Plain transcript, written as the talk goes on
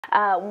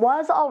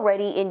was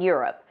already in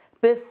Europe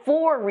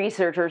before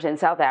researchers in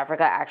South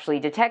Africa actually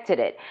detected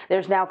it.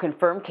 There's now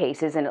confirmed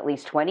cases in at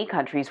least 20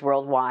 countries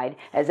worldwide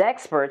as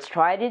experts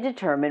try to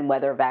determine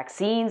whether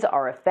vaccines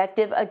are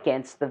effective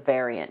against the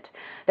variant.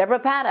 Deborah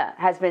Pata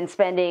has been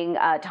spending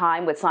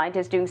time with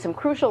scientists doing some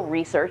crucial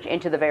research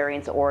into the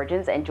variant's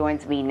origins and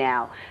joins me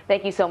now.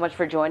 Thank you so much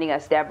for joining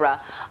us,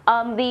 Deborah.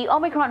 The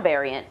Omicron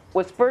variant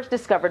was first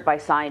discovered by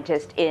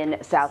scientists in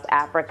South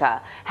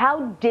Africa.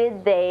 How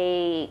did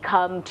they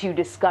come to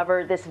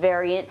discover this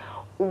variant?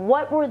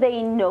 What were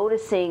they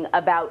noticing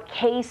about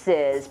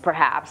cases,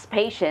 perhaps,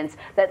 patients,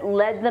 that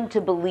led them to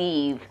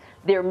believe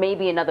there may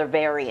be another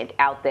variant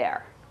out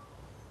there?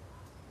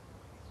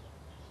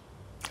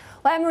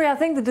 Well, Anne-Marie, I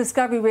think the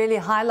discovery really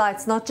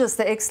highlights not just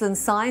the excellent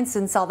science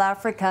in South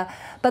Africa,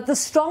 but the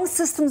strong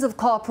systems of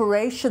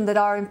cooperation that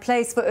are in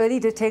place for early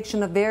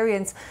detection of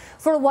variants.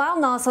 For a while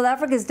now, South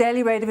Africa's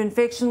daily rate of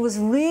infection was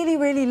really,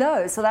 really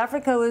low. South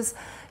Africa was,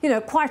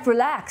 quite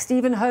relaxed,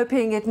 even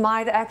hoping it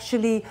might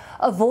actually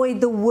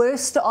avoid the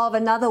worst of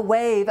another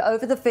wave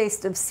over the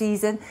festive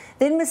season.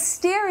 Then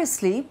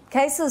mysteriously,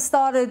 cases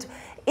started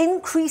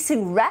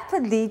increasing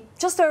rapidly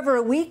just over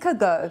a week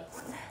ago.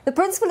 The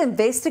principal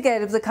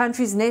investigator of the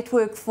country's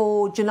network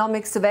for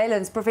genomic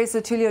surveillance, Professor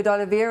Tulio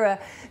D'Oliveira,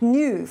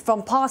 knew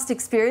from past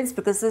experience,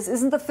 because this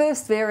isn't the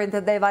first variant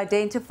that they've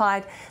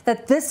identified,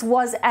 that this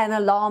was an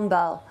alarm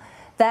bell,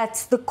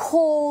 that the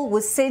call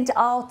was sent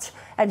out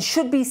and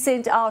should be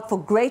sent out for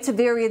greater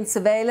variant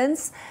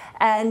surveillance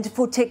and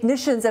for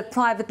technicians at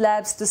private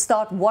labs to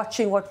start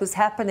watching what was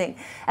happening.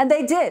 And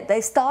they did.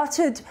 They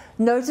started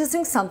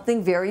noticing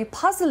something very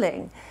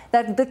puzzling,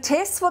 that the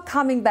tests were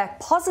coming back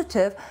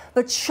positive,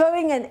 but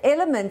showing an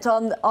element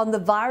on the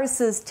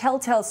virus's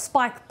telltale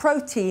spike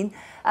protein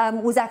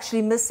was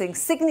actually missing,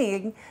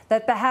 signaling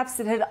that perhaps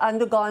it had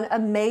undergone a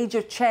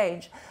major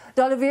change.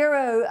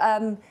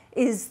 D'Oliveira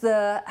has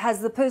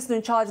the person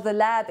in charge of the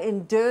lab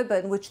in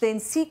Durban, which then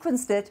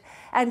sequenced it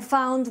and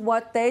found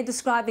what they're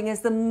describing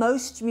as the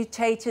most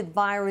mutated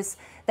virus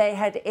they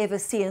had ever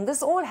seen. And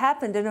this all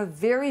happened in a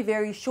very,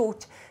 very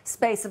short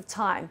space of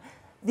time.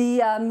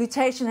 The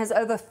mutation has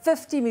over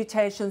 50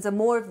 mutations, and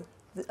more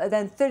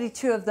than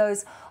 32 of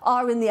those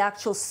are in the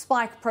actual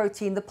spike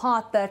protein, the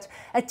part that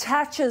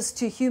attaches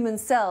to human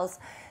cells.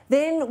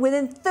 Then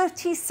within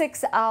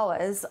 36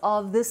 hours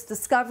of this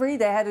discovery,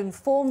 they had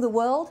informed the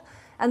world.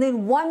 And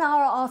then 1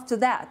 hour after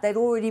that, they'd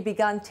already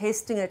begun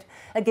testing it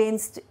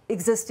against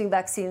existing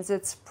vaccines.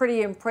 It's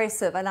pretty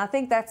impressive. And I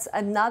think that's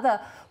another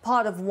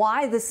part of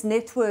why this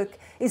network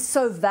is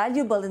so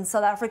valuable in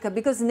South Africa,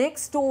 because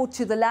next door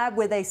to the lab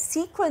where they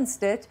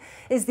sequenced it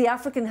is the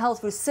African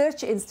Health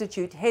Research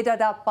Institute, headed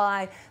up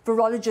by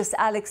virologist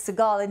Alex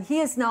Segal. And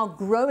he is now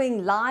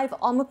growing live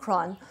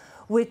Omicron,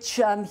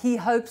 which he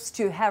hopes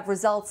to have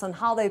results on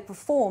how they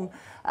perform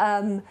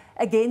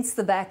against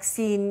the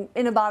vaccine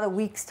in about a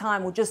week's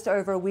time, or just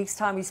over a week's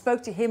time. We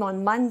spoke to him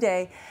on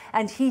Monday,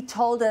 and he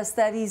told us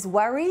that he's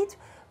worried,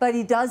 but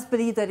he does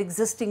believe that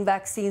existing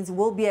vaccines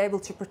will be able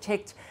to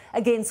protect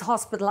against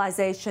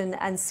hospitalization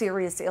and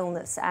serious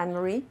illness.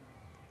 Anne-Marie?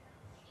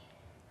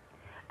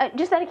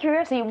 Just out of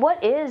curiosity,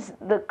 what is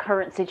the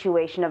current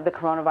situation of the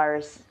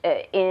coronavirus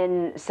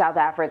in South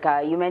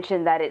Africa? You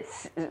mentioned that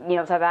it's,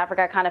 South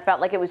Africa kind of felt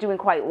like it was doing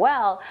quite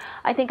well.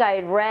 I think I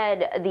had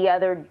read the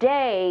other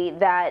day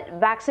that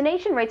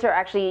vaccination rates are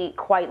actually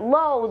quite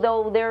low,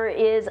 though there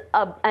is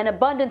an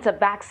abundance of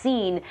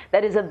vaccine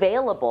that is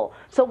available.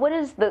 So what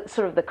is the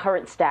sort of the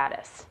current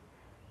status?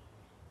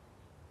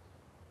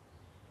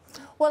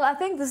 Well, I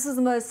think this is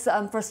the most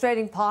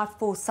frustrating part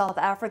for South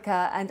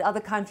Africa and other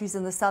countries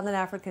in the Southern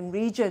African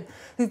region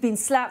who've been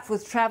slapped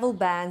with travel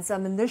bans. I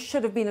mean, this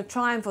should have been a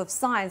triumph of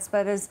science,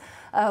 but as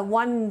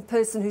one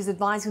person who's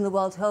advising the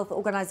World Health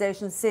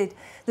Organization said,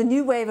 the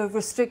new wave of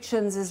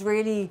restrictions is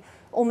really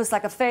almost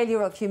like a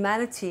failure of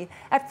humanity.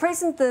 At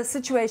present, the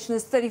situation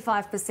is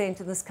 35%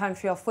 in this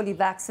country are fully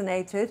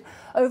vaccinated.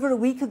 Over a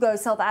week ago,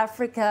 South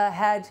Africa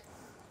had,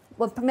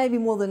 well, maybe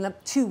more than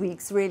 2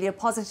 weeks, really, a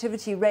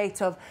positivity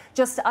rate of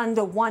just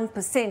under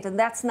 1%, and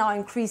that's now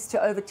increased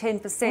to over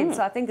 10%.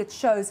 So I think it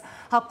shows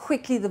how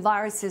quickly the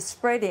virus is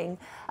spreading.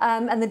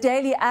 And the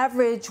daily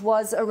average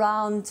was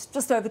around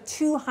just over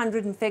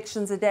 200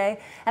 infections a day,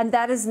 and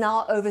that is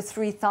now over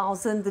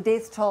 3,000. The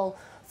death toll,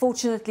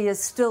 fortunately, is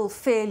still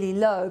fairly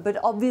low, but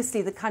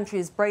obviously the country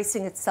is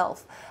bracing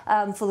itself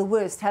for the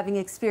worst, having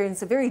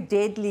experienced a very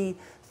deadly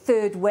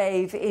third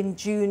wave in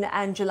June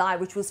and July,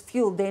 which was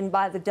fueled then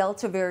by the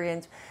Delta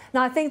variant.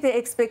 Now, I think the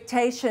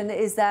expectation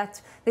is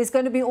that there's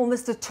going to be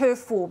almost a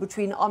turf war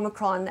between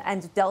Omicron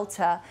and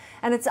Delta,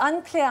 and it's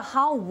unclear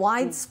how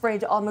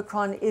widespread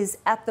Omicron is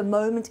at the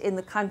moment in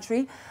the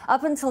country.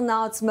 Up until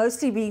now, it's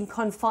mostly been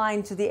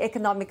confined to the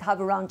economic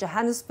hub around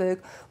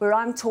Johannesburg, where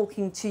I'm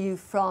talking to you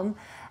from.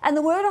 And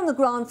the word on the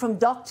ground from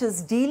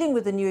doctors dealing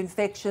with the new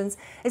infections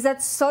is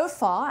that so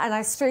far, and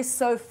I stress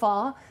so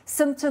far,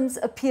 symptoms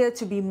appear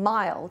to be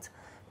mild.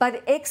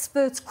 But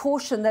experts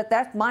caution that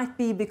that might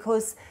be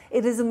because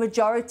it is a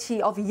majority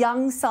of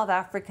young South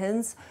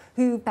Africans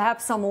who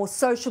perhaps are more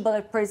sociable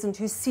at present,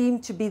 who seem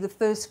to be the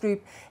first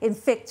group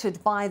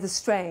infected by the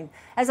strain.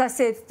 As I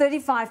said,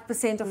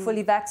 35% are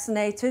fully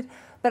vaccinated,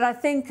 but I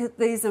think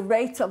there's a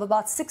rate of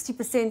about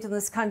 60% in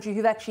this country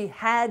who've actually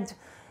had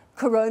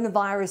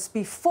coronavirus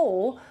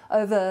before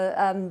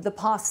over the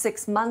past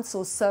 6 months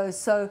or so.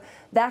 So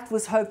that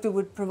was hoped it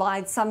would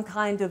provide some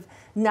kind of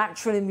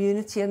natural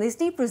immunity. And there's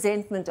deep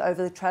resentment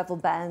over the travel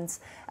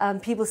bans.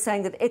 People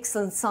saying that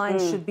excellent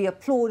science should be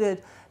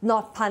applauded,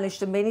 not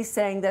punished, and many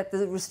saying that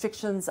the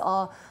restrictions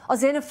are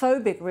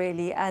xenophobic,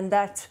 really, and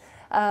that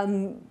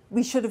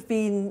we should have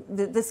been,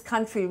 this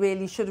country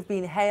really should have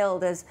been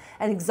hailed as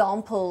an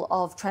example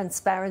of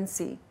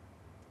transparency.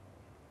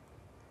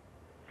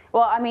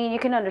 Well, I mean, you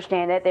can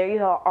understand it. There you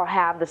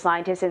have the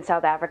scientists in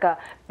South Africa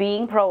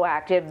being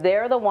proactive.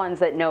 They're the ones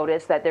that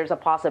notice that there's a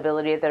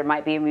possibility that there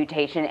might be a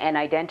mutation and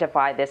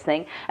identify this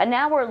thing. And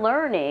now we're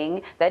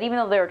learning that even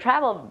though there are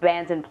travel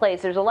bans in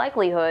place, there's a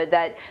likelihood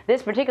that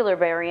this particular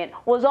variant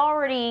was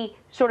already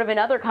sort of in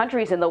other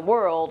countries in the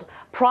world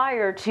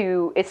prior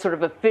to its sort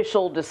of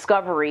official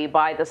discovery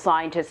by the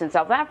scientists in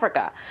South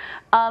Africa.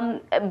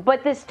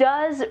 But this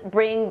does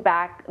bring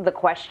back the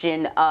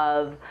question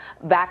of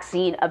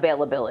vaccine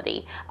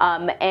availability.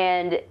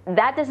 And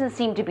that doesn't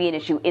seem to be an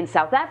issue in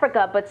South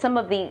Africa, but some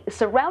of the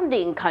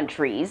surrounding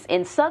countries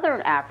in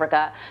Southern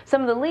Africa,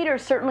 some of the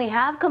leaders certainly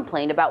have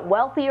complained about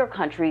wealthier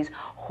countries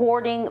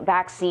hoarding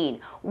vaccine.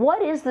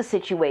 What is the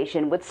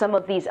situation with some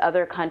of these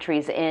other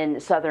countries in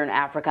Southern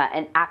Africa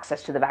and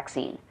access to the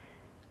vaccine?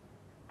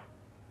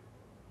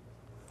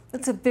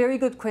 That's a very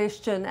good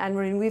question,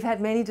 Anne-Marie. We've had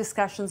many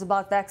discussions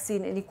about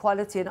vaccine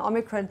inequality, and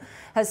Omicron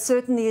has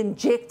certainly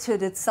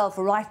injected itself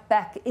right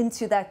back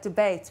into that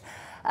debate.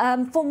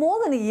 For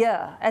more than a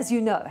year, as you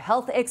know,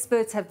 health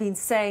experts have been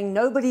saying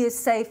nobody is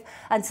safe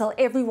until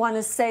everyone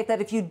is safe,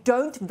 that if you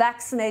don't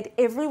vaccinate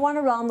everyone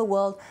around the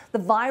world, the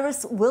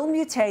virus will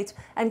mutate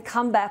and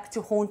come back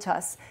to haunt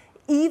us,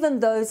 even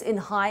those in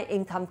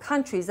high-income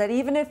countries, that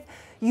even if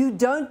you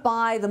don't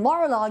buy the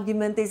moral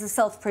argument, there's a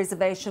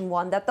self-preservation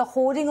one, that the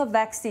hoarding of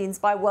vaccines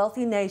by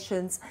wealthy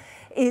nations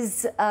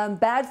is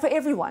bad for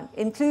everyone,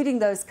 including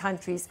those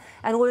countries.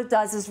 And all it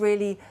does is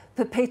really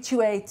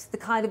perpetuate the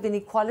kind of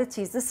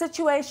inequalities. The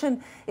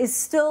situation is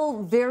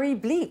still very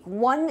bleak.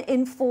 1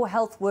 in 4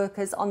 health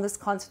workers on this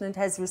continent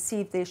has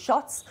received their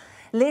shots.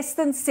 Less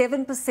than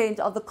 7%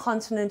 of the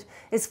continent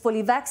is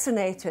fully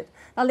vaccinated.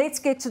 Now let's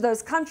get to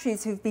those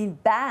countries who've been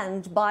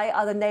banned by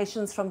other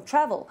nations from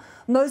travel.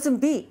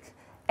 Mozambique,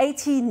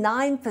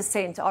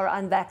 89% are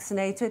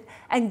unvaccinated.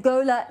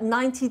 Angola,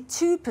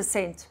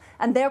 92%.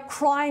 And they're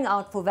crying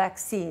out for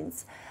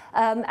vaccines.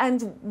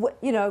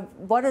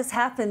 What has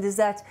happened is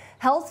that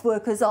health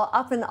workers are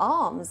up in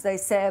arms, they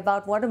say,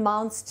 about what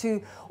amounts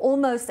to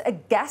almost a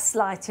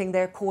gaslighting,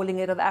 they're calling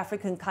it, of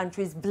African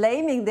countries,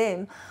 blaming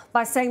them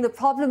by saying the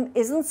problem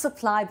isn't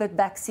supply but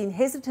vaccine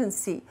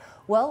hesitancy.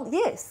 Well,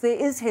 yes, there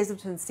is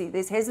hesitancy.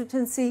 There's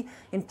hesitancy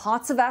in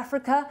parts of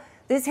Africa.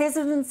 There's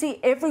hesitancy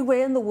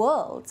everywhere in the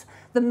world.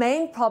 The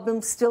main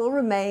problem still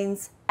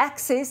remains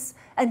access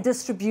and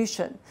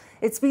distribution.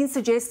 It's been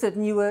suggested,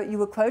 and you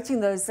were quoting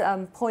those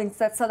points,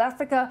 that South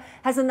Africa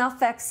has enough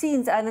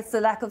vaccines and it's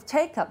the lack of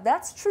take-up.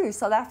 That's true.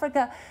 South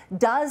Africa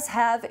does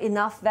have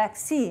enough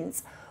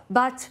vaccines,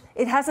 but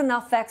it has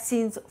enough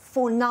vaccines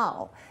for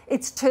now.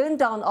 It's turned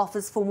down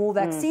offers for more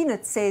vaccine,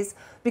 it says,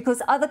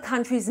 because other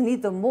countries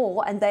need them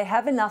more, and they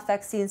have enough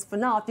vaccines for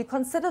now. If you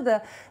consider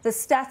the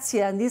stats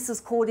here, and this is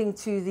according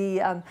to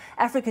the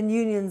African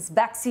Union's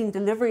Vaccine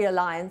Delivery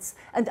Alliance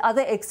and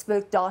other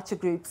expert data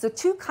groups, the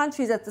 2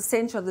 countries at the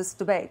center of this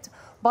debate,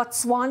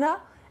 Botswana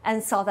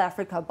and South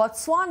Africa.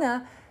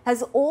 Botswana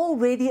has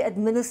already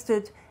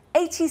administered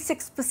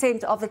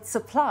 86% of its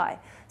supply.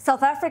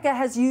 South Africa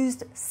has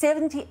used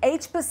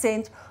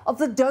 78% of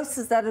the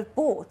doses that it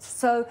bought.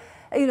 So,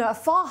 a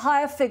far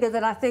higher figure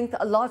than I think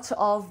a lot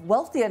of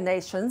wealthier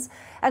nations.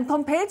 And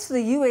compared to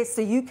the US,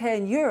 the UK,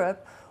 and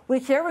Europe, we're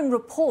hearing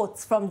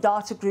reports from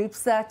data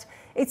groups that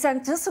it's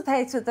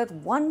anticipated that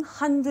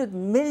 100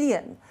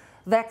 million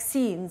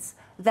vaccines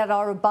that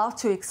are about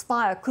to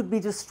expire could be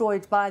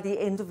destroyed by the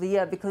end of the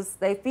year because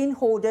they've been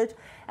hoarded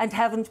and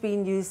haven't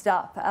been used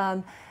up.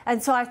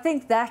 And so I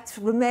think that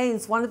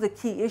remains one of the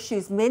key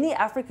issues. Many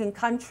African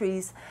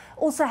countries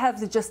also have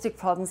logistic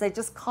problems. They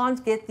just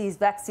can't get these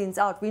vaccines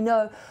out. We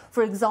know,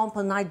 for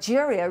example,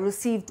 Nigeria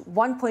received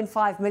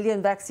 1.5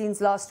 million vaccines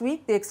last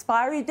week. The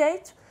expiry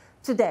date,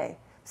 today.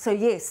 So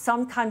yes,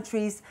 some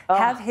countries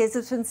have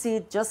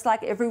hesitancy, just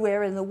like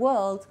everywhere in the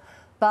world,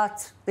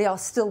 but there are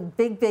still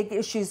big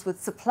issues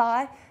with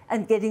supply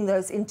and getting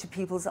those into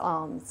people's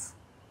arms.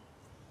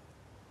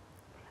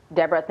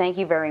 Deborah, thank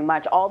you very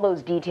much. All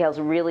those details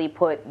really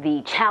put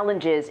the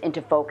challenges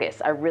into focus.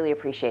 I really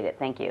appreciate it.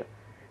 Thank you.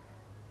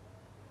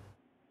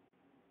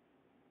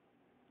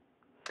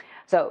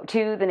 So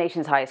to the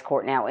nation's highest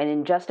court now, and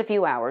in just a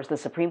few hours, the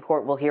Supreme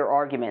Court will hear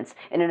arguments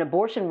in an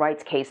abortion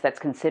rights case that's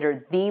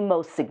considered the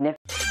most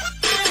significant.